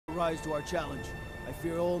rise to our challenge. I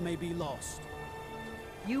fear all may be lost.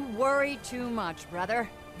 You worry too much, brother.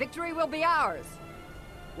 Victory will be ours.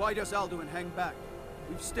 Why does Alduin hang back?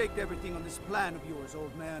 We've staked everything on this plan of yours,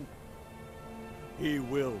 old man. He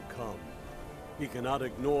will come. He cannot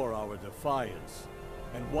ignore our defiance.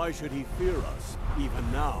 And why should he fear us,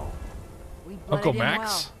 even now? We blooded Uncle him Max?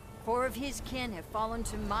 well. 4 of his kin have fallen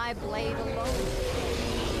to my blade alone.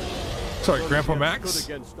 Sorry, Grandpa Stood Max?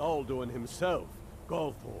 against Alduin himself.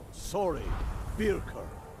 Golthor, Sori, Birker.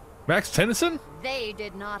 Max Tennyson? They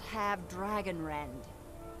did not have Dragonrend.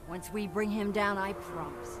 Once we bring him down, I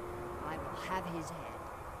promise, I will have his head.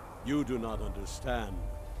 You do not understand.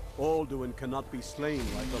 Alduin cannot be slain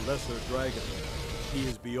like the lesser dragon. He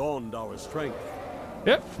is beyond our strength.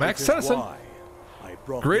 Yep, Max Which is Tennyson. why I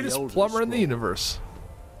brought Greatest the Elder plumber in the Scroll. universe.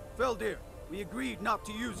 Feldir, we agreed not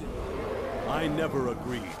to use it. I never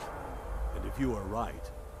agreed. And if you are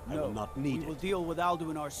right, I No, will not need we will it. deal with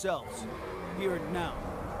Alduin ourselves. Here and now.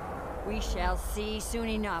 We shall see soon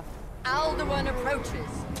enough. Alduin approaches.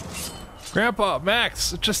 Grandpa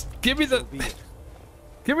Max, just give me the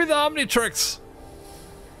give me the Omnitrix.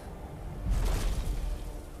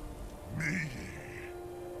 Me,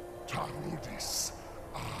 Tarudis,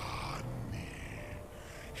 Ani,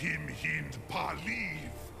 Him Hind Paliv,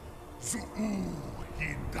 Zuu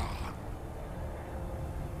Hindan.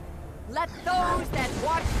 Let those that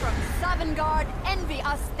watch from Sovngarde envy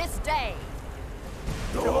us this day.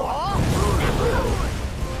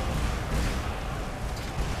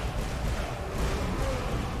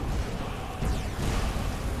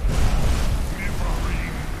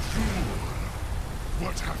 Nivarin Jur,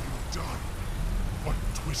 what have you done? What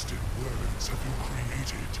twisted words have you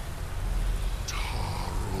created?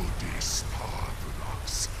 Tarudis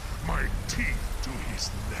Parthenos, my teeth to his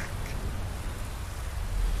neck.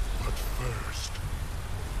 But first,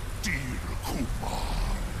 dear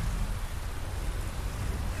Kumar, you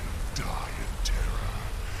will die in terror,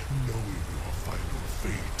 knowing your final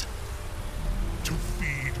fate. To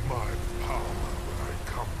feed my power when I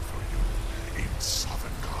come for you in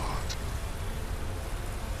Sovngarde.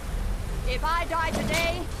 If I die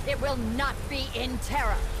today, it will not be in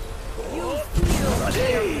terror. You feel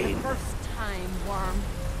fear for the first time, Worm.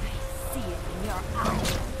 I see it in your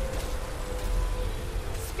eyes.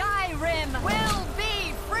 Skyrim will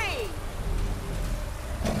be free!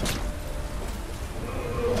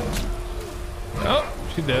 Oh,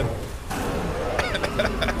 she did.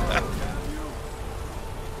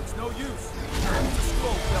 It's no use. Use the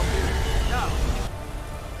scroll, Feldir. Now.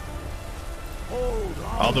 Hold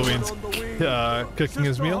Alduin's on the wing. cooking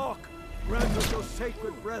his Sister meal. Hawk, grant us your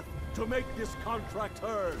sacred breath to make this contract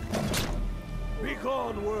heard.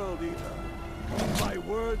 Begone, World Eater. My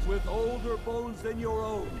words with older bones than your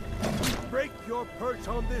own. Break your perch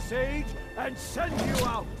on this age and send you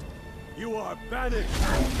out. You are banished.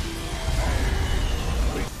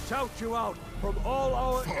 We shout you out from all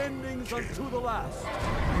our endings unto the last.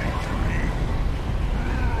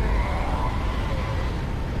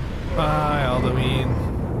 Bye, Alduin.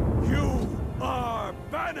 You are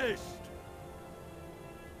banished.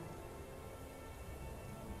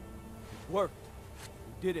 It worked.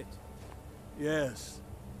 We did it. Yes,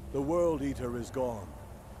 the World Eater is gone.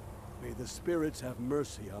 May the spirits have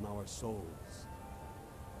mercy on our souls.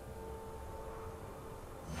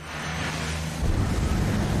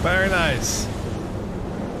 Very nice.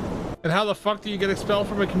 And how the fuck do you get expelled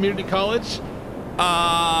from a community college?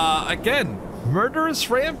 Again, murderous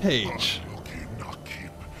rampage.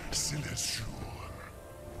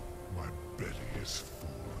 My belly is full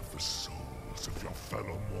of the souls of your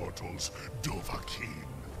fellow mortals, Dovahkiin.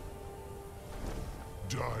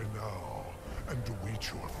 Die now and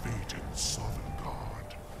await your fate in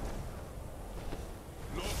Sovngarde.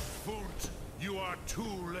 Lofut, you are too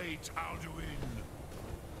late, Alduin.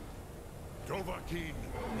 Dovahkiin,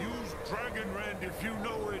 use Dragonrend if you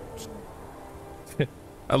know it.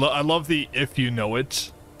 I love the if you know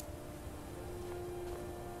it.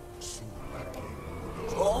 My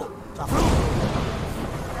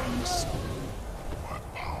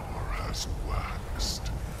power has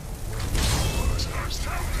waxed.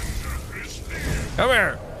 Come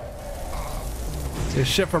here. This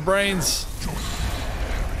shit for brains.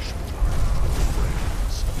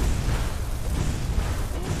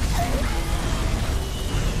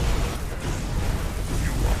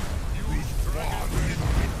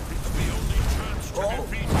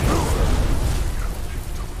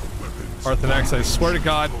 Parthenax, I swear to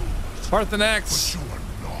God. Parthenax!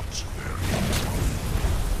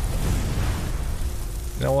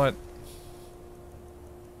 You know what?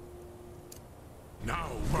 Now,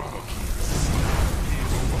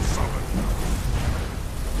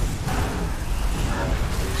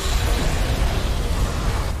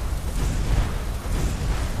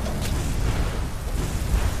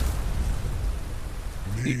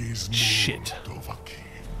 is more Shit.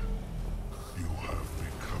 Dovahkiin. You have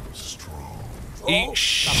become strong. Eat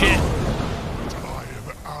shit. But I am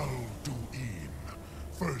Alduin,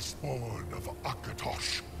 firstborn of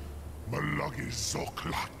Akatosh, Malagi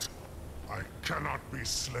Zoklat. I cannot be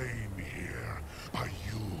slain here by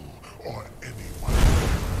you or anyone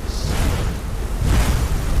else.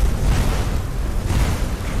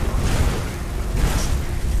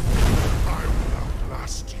 I will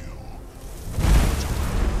outlast you.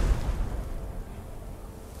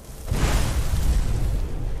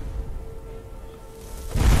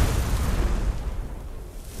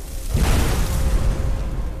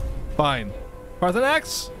 Fine.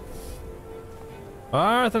 Parthenax?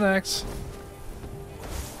 Parthenax.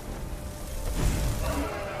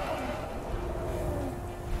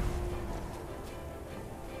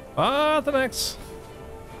 Parthenax.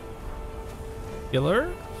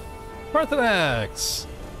 Killer? Parthenax.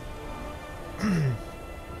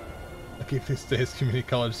 Like if these days community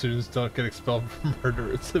college students don't get expelled for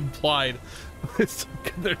murder, it's implied they still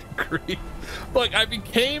get their degree. Look, I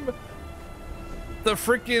became the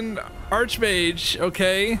freaking Archmage,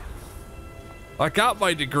 okay? I got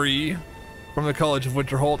my degree from the College of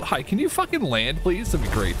Winterhold. Hi, can you fucking land, please? That'd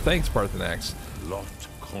be great. Thanks, Parthenax. Lot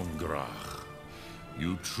Kongrach,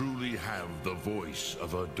 you truly have the voice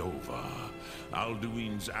of a Dova.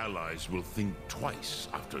 Alduin's allies will think twice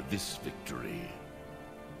after this victory.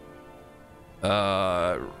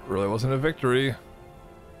 Really wasn't a victory.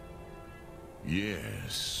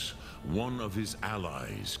 Yes, one of his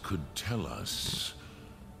allies could tell us.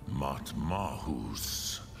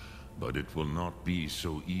 Matmahus. But it will not be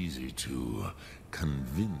so easy to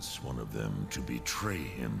convince one of them to betray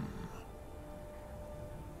him.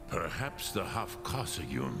 Perhaps the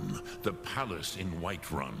Hafkasayun, the palace in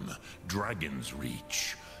Whiterun, Dragon's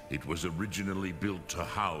Reach. It was originally built to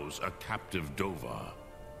house a captive Dova.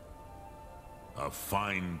 A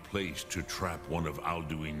fine place to trap one of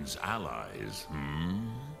Alduin's allies,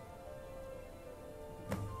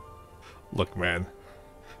 Look, man.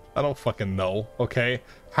 I don't fucking know, okay?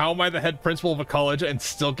 How am I the head principal of a college and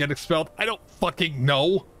still get expelled? I don't fucking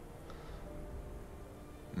know.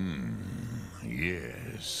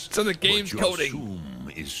 Yes. It's in the game's coding.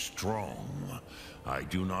 Sum is strong. I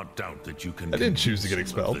do not doubt that you can. I didn't choose to get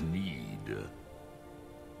convince him of expelled. The need.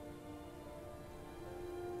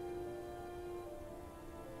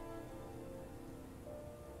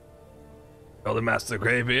 Elder Master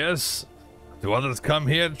Gravius, do others come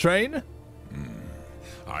here to train?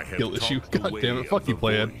 I have Kill issue. taught the God way damn it, fuck of you, the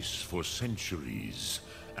Plaid. voice for centuries,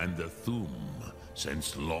 and the Thum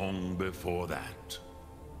since long before that.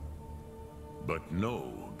 But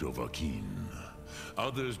no, Dovahkiin.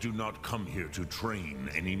 Others do not come here to train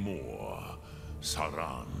anymore.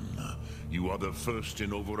 Saran, you are the first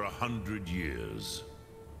in over 100 years.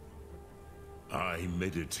 I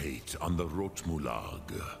meditate on the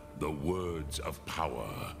Rotmulag, the words of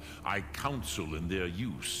power. I counsel in their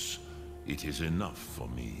use. It is enough for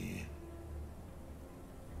me.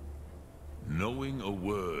 Knowing a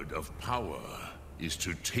word of power is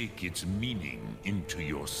to take its meaning into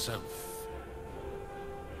yourself.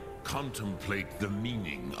 Contemplate the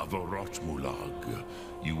meaning of a Rotmulag.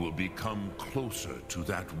 You will become closer to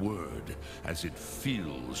that word as it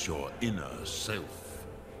fills your inner self.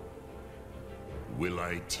 Will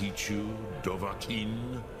I teach you,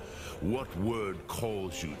 Dovahkiin? What word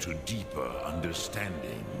calls you to deeper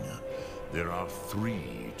understanding? There are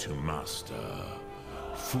 3 to master.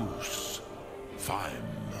 Fus,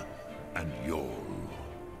 Faim, and Yol.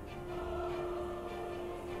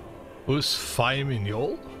 Who's Faim and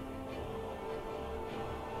Yol?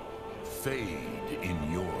 Fade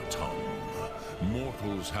in your tongue.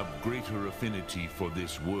 Mortals have greater affinity for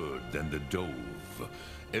this word than the Dove.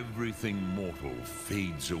 Everything mortal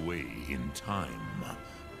fades away in time,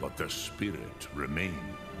 but the spirit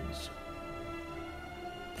remains.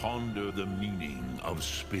 Ponder the meaning of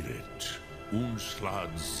spirit,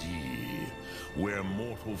 Unslad Zi. Where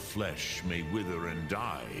mortal flesh may wither and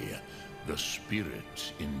die, the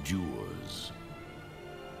spirit endures.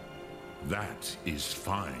 That is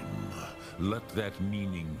fine. Let that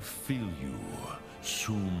meaning fill you,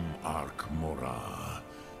 Sum Ark Mora.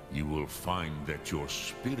 You will find that your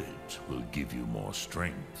spirit will give you more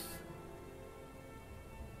strength.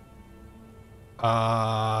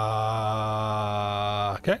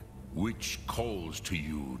 Okay. Which calls to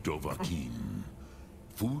you, Dovahkiin?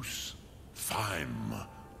 Fus, Faim,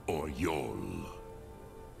 or Yol?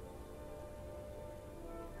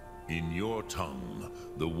 In your tongue,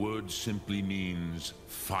 the word simply means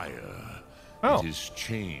fire. Oh. It is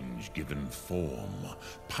change given form,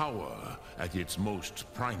 power at its most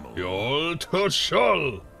primal. Yol to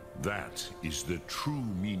Shol. That is the true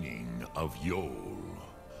meaning of Yol.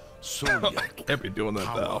 So I can't be doing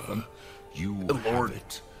that that often. You have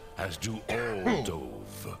it, as do all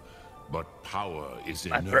Dove. But power is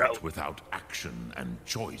inert without action and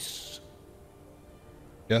choice.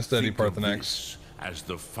 Yes, Daddy Think of Parthenax. this as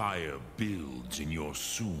the fire builds in your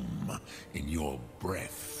sum, in your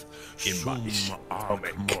breath. Sum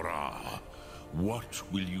Ark Mora. What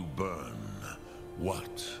will you burn?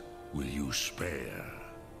 What will you spare?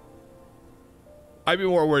 I'd be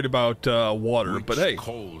more worried about water, Which but hey.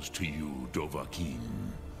 calls to you,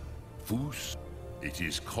 Dovahkiin? Fus? It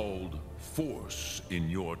is called force in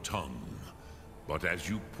your tongue. But as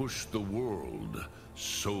you push the world,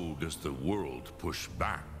 so does the world push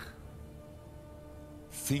back.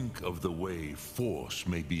 Think of the way force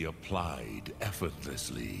may be applied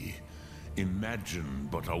effortlessly. Imagine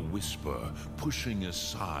but a whisper pushing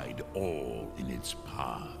aside all in its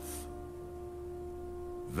path.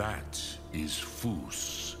 That is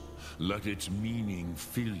Fus. Let its meaning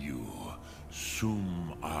fill you.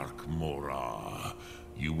 Sum Ark Mora.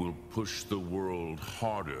 You will push the world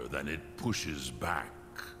harder than it pushes back.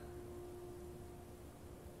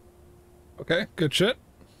 Okay, good shit.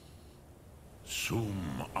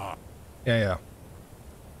 Sum Ark. Yeah.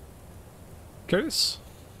 Curious?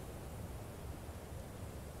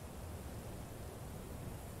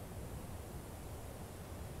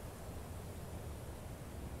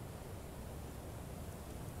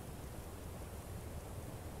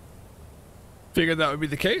 Figured that would be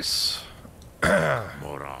the case.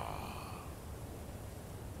 Mora.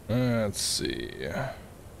 Let's see.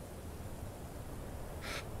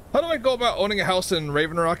 How do I go about owning a house in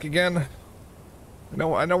Raven Rock again?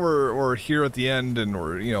 I know we're here at the end and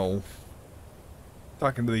we're, you know,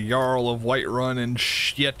 talking to the Jarl of Whiterun and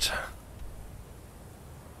shit.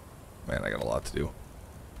 Man, I got a lot to do.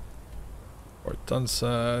 Fort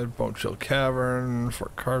Dunside, Bone Chill Cavern,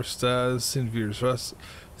 Fort Karstad,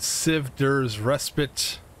 Sivder's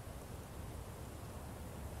Respite.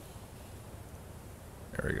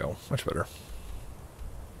 There we go. Much better.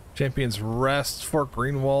 Champion's Rest, Fort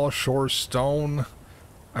Greenwall, Shore Stone.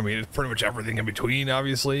 I mean, it's pretty much everything in between,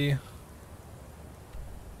 obviously.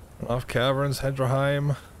 Off Caverns,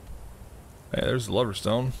 Hedroheim. Hey, there's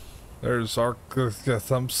Loverstone. There's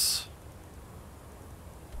Arcthumps.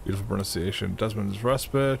 Beautiful pronunciation. Desmond's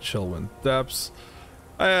Respite, Chillwind Depths.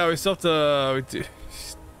 Oh, yeah, we still have to...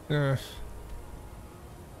 yeah,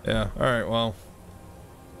 alright, well.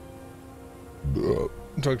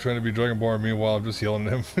 Doug trying to be Dragonborn, meanwhile I'm just yelling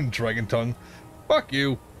at him in Dragon Tongue. Fuck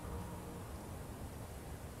you!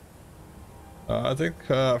 I think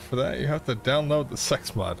for that you have to download the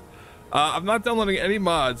sex mod. I'm not downloading any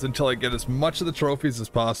mods until I get as much of the trophies as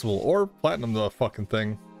possible, or platinum the fucking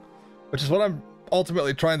thing. Which is what I'm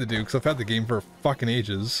ultimately trying to do, because I've had the game for fucking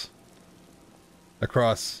ages.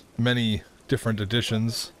 Across many different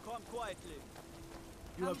editions. Come quietly.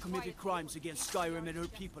 You have committed crimes against Skyrim and her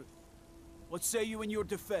people. What say you in your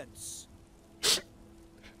defense?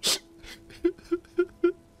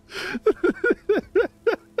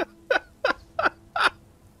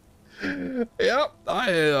 Yep,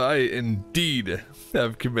 I indeed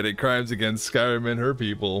have committed crimes against Skyrim and her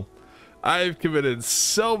people. I've committed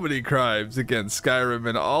so many crimes against Skyrim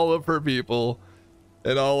and all of her people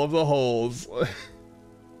and all of the holes.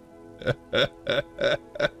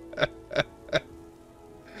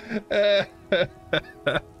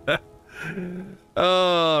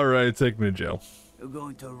 Alright, take me to jail. You're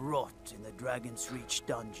going to rot in the Dragon's Reach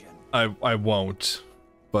dungeon. I won't,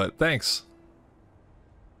 but thanks.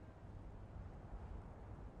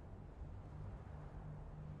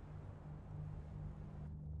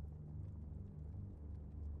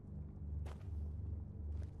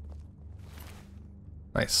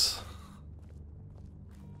 Nice.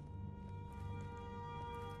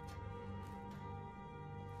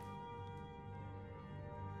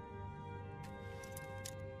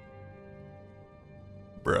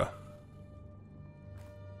 Bruh.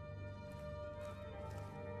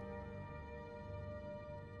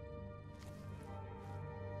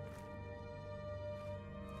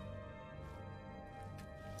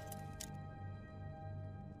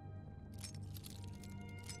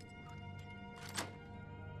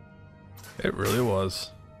 It really was.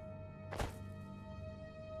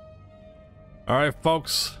 All right,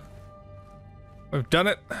 folks. We've done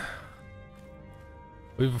it.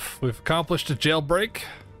 We've accomplished a jailbreak.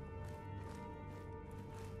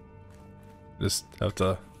 Just have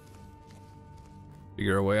to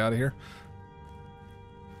figure a way out of here.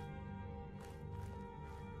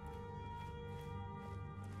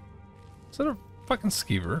 Is that a fucking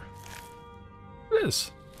skeever? It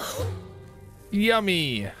is.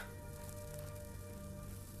 Yummy.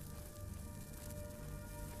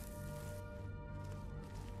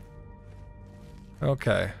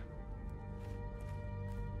 Okay.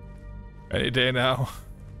 Any day now.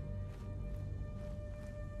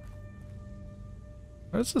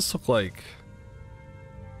 What does this look like?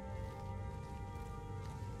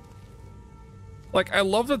 Like, I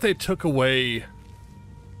love that they took away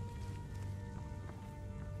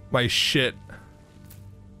my shit.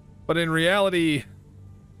 But in reality,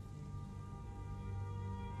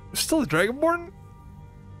 there's still a Dragonborn?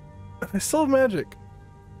 I still have magic.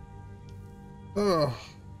 Ugh.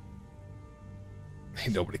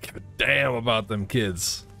 Ain't nobody give a damn about them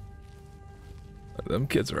kids. Them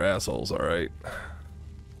kids are assholes, alright.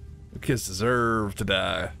 The kids deserve to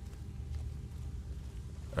die.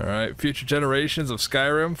 Alright, future generations of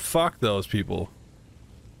Skyrim, fuck those people.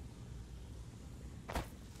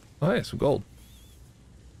 Oh, hey, some gold.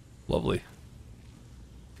 Lovely.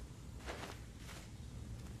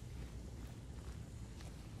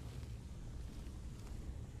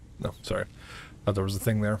 No, sorry. Thought there was a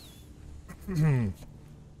thing there.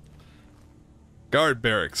 Guard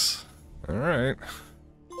barracks. Alright.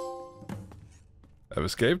 I've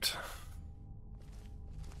escaped.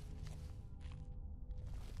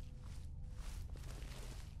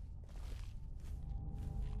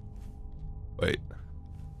 Wait.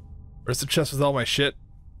 Where's the chest with all my shit?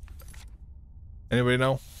 Anybody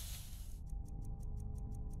know?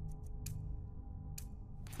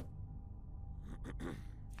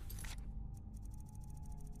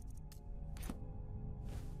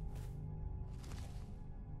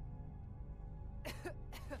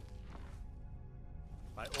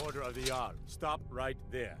 By order of the Jarl, stop right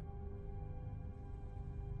there.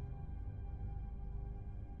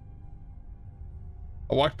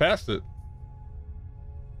 I walked past it.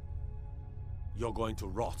 You're going to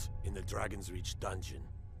rot in the Dragon's Reach dungeon.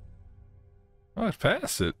 I walked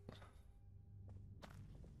past it.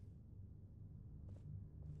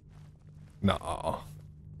 No.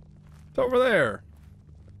 It's over there.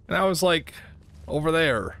 And I was like, over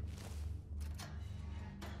there.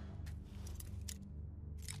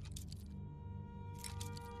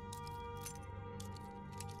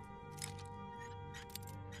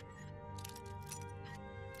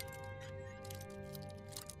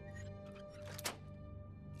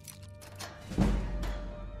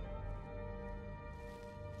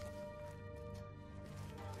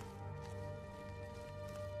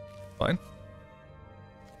 Fine.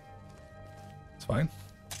 It's fine.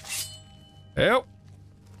 Yep.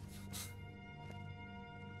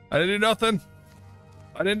 I didn't do nothing.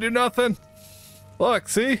 I didn't do nothing. Look,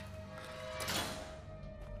 see?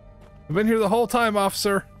 I've been here the whole time,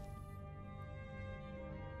 officer.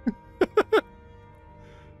 Been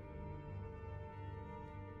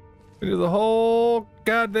here the whole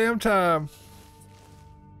goddamn time.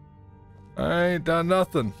 I ain't done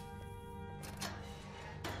nothing.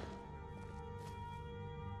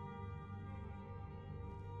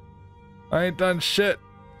 I ain't done shit.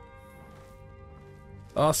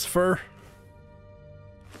 Osfer.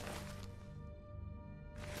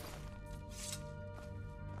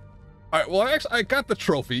 Alright, well I got the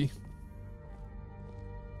trophy.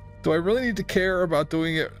 Do I really need to care about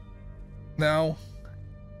doing it now?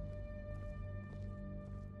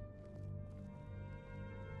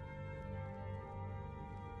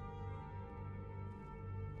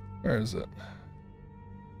 Where is it?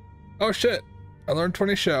 Oh shit! I learned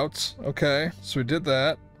 20 shouts. Okay, so we did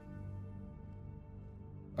that.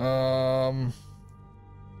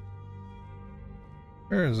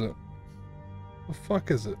 Where is it? The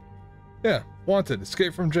fuck is it? Yeah, wanted.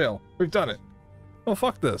 Escape from jail. We've done it. Oh,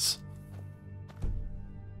 fuck this.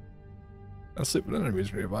 I'll sleep with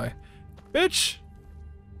enemies nearby. Bitch!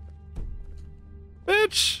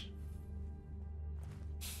 Bitch!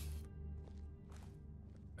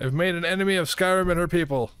 I've made an enemy of Skyrim and her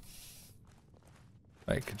people.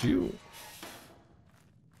 Hey, could you...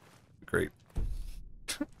 Great.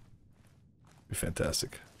 Be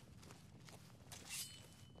fantastic.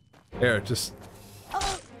 Here, just...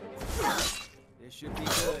 This should be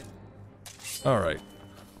good. Alright.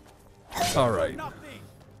 Alright.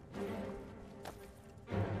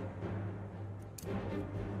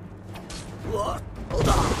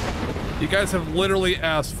 You guys have literally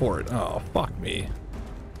asked for it. Oh, fuck me.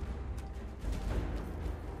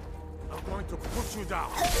 I'm going to put you down.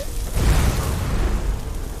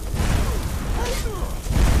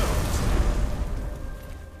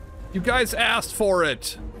 You guys asked for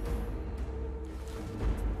it.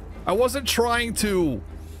 I wasn't trying to.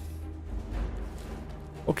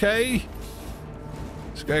 Okay?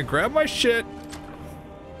 Just gonna grab my shit.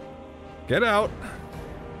 Get out.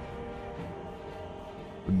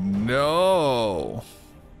 No.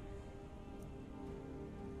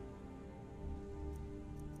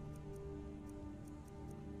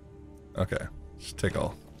 Okay, just take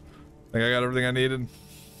all. Think I got everything I needed.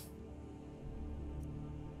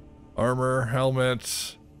 Armor,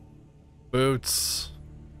 helmet, boots.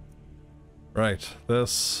 Right,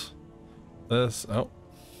 this. Oh.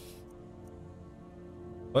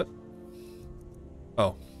 What?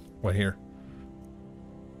 Oh, what here?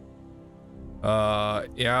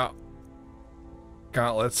 Yeah.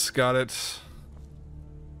 Gauntlets, got it.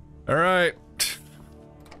 Alright.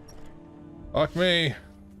 Fuck me.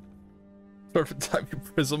 Perfect time, you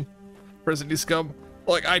prism. Prison, you scum.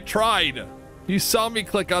 Like, I tried. You saw me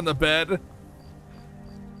click on the bed.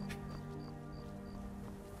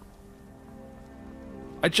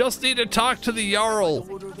 I just need to talk to the Jarl.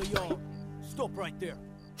 Order the Jarl. Stop right there.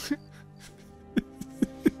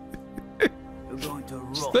 You're going to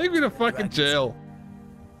Just rot, take me to fucking dragons. jail.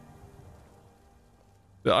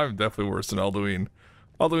 Yeah, I'm definitely worse than Alduin.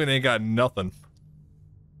 Alduin ain't got nothing.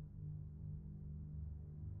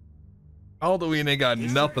 Alduin ain't got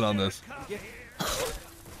nothing on this.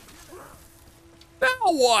 Now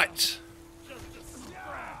what?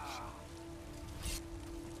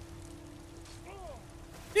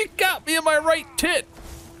 You got me in my right tit.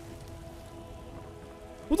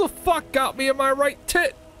 Who the fuck got me in my right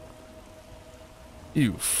tit?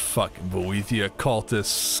 You fucking Boethia cultist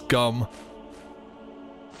scum.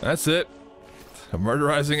 That's it. I'm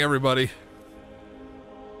murderizing everybody.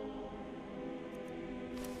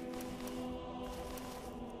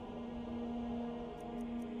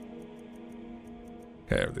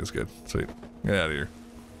 Okay, everything's good. Sweet. Get out of here.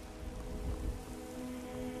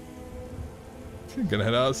 Gonna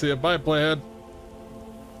head out and see a bye, playhead.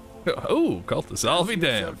 Oh, cultist, I'll be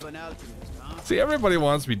damned. Yourself an alchemist, huh? See, everybody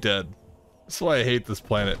wants me dead. That's why I hate this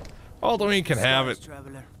planet. Alduin can have it.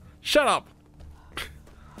 Traveler. Shut up.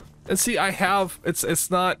 And see, I have.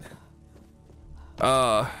 It's not.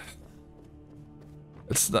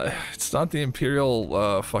 It's not the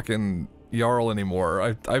Imperial fucking Jarl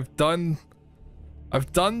anymore. I've done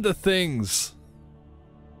the things.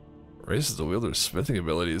 Raises the wielder's smithing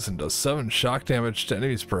abilities and does 7 shock damage to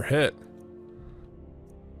enemies per hit.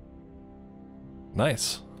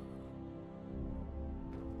 Nice.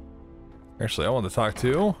 Actually, I want to talk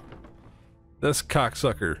to this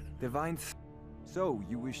cocksucker. Divine. So,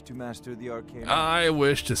 you wish to master the arcane? I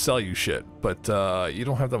wish to sell you shit, but you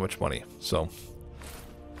don't have that much money, so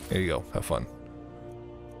here you go. Have fun.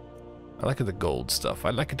 I like the gold stuff. I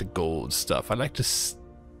like the gold stuff. I like to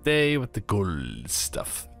stay with the gold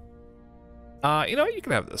stuff. You know what? You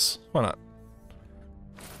can have this. Why not?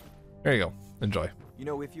 There you go. Enjoy. You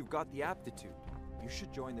know, if you've got the aptitude, you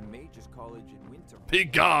should join the Mages College in winter.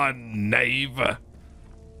 Begone, knave.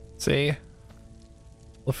 See?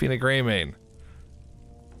 Lafina Greymane.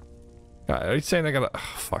 God, are you saying I gotta...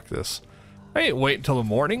 Oh, fuck this. I ain't waiting until the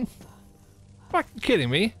morning. Fucking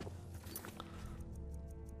kidding me.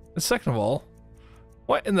 And second of all,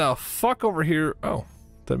 what in the fuck over here? Oh,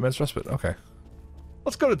 Dead Man's Respite. Okay.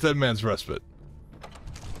 Let's go to Dead Man's Respite.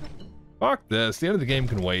 Fuck this. The end of the game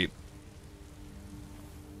can wait.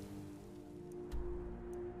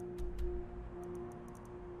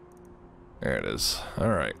 There it is.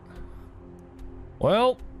 Alright.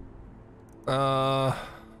 Well,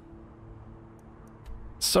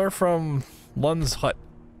 start from Lund's hut.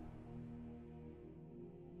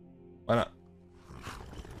 Why not?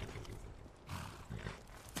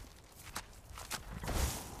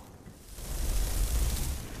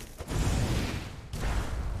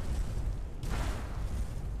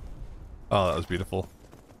 Oh, that was beautiful.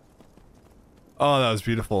 Oh, that was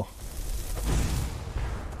beautiful.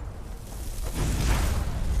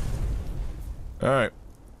 Alright.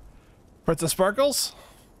 Princess Sparkles?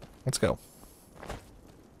 Let's go.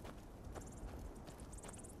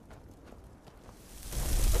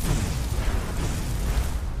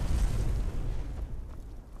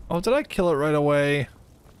 Oh, did I kill it right away?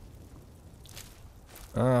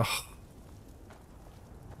 Ugh.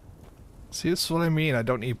 See, this is what I mean. I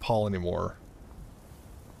don't need Paul anymore.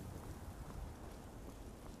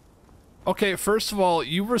 Okay, first of all,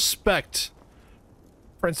 you respect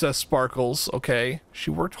Princess Sparkles, okay? She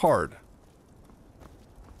worked hard.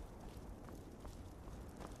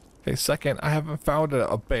 Okay, second, I haven't found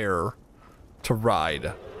a bear to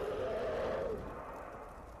ride.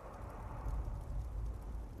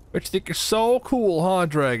 Which I think is so cool, huh,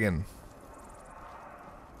 Dragon?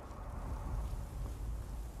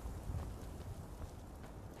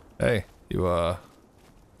 Hey, you,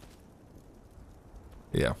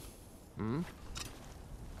 yeah. Hmm?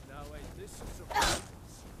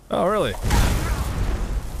 Oh, really?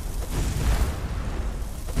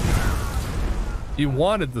 You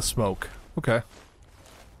wanted the smoke. Okay.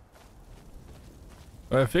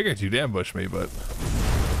 I figured you'd ambush me, but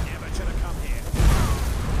Never should have come here.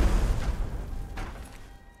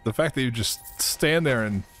 the fact that you just stand there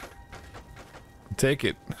and take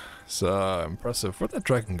it is impressive. Where'd that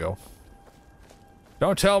dragon go?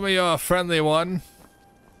 Don't tell me you're a friendly one.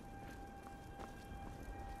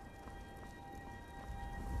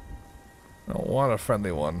 I don't want a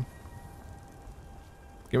friendly one.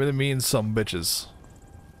 Give me the mean some bitches.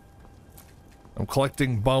 I'm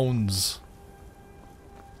collecting bones.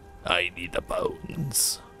 I need the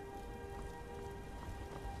bones.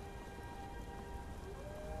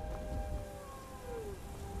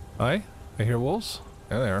 Hi? I hear wolves?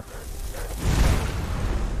 Yeah, they are.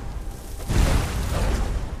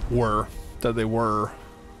 Were. That they were.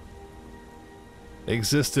 They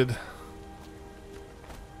existed.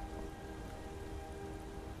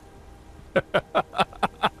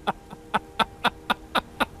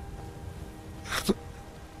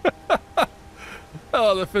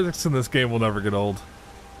 Oh, the physics in this game will never get old.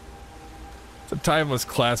 It's a timeless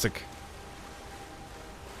classic.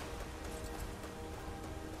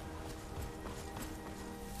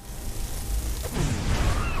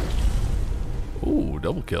 Ooh,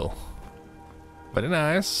 double kill. Very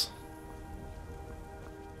nice.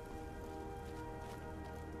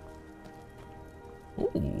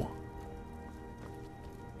 Ooh.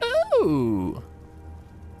 Ooh.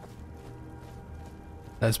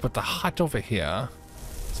 Let's put the hut over here.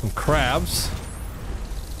 Some crabs.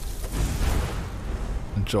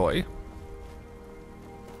 Enjoy.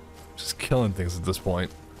 Just killing things at this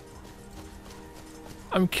point.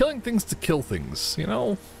 I'm killing things to kill things, you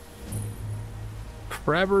know?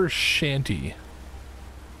 Crabber shanty.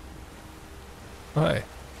 Hi.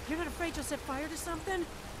 You're not afraid you'll set fire to something?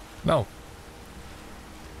 No.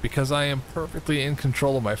 Because I am perfectly in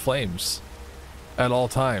control of my flames. At all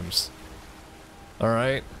times.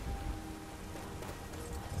 Alright?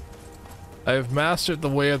 I have mastered the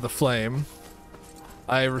way of the flame.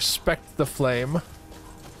 I respect the flame.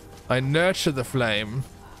 I nurture the flame.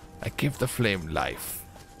 I give the flame life.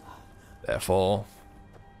 Therefore...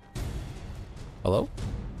 Hello?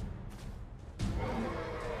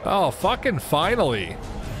 Oh, fucking finally!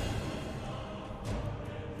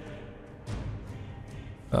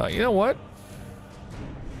 You know what?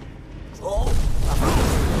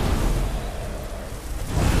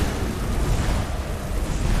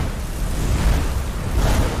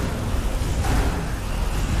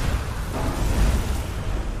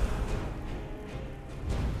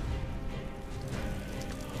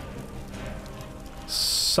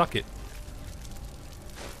 Suck it.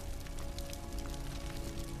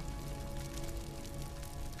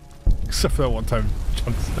 Except for that one time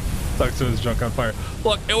Tucked his junk on fire.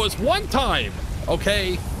 Look, it was one time,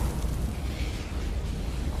 okay?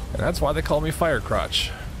 And that's why they call me Fire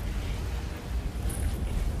Crotch.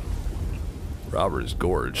 Robber's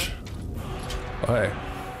Gorge. Oh, hey.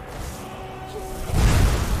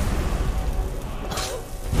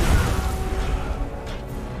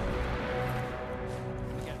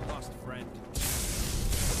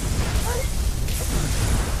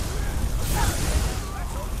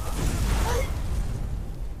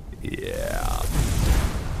 Yeah.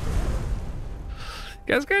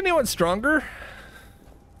 You guys got anyone stronger?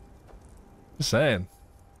 Just saying.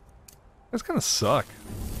 That's gonna suck.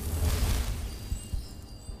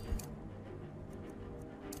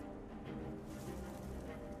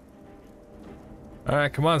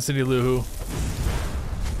 Alright, come on, Cindy Lou Who.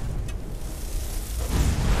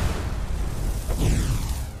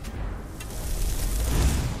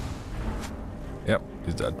 Yep,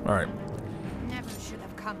 he's dead. Alright. Never should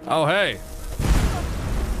have come. Oh, hey.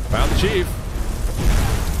 Found the chief.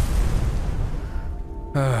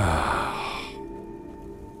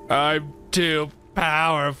 I'm too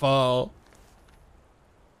powerful.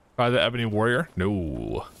 The Ebony Warrior?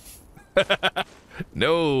 No.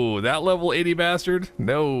 No, that level 80 bastard?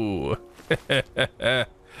 No.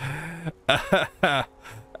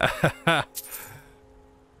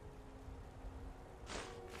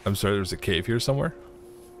 I'm sorry, there's a cave here somewhere?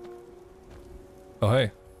 Oh,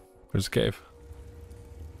 hey. There's a cave.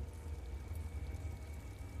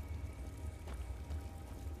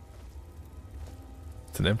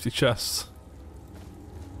 It's an empty chest.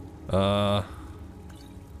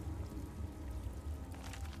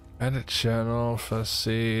 Edit channel for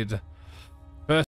seed.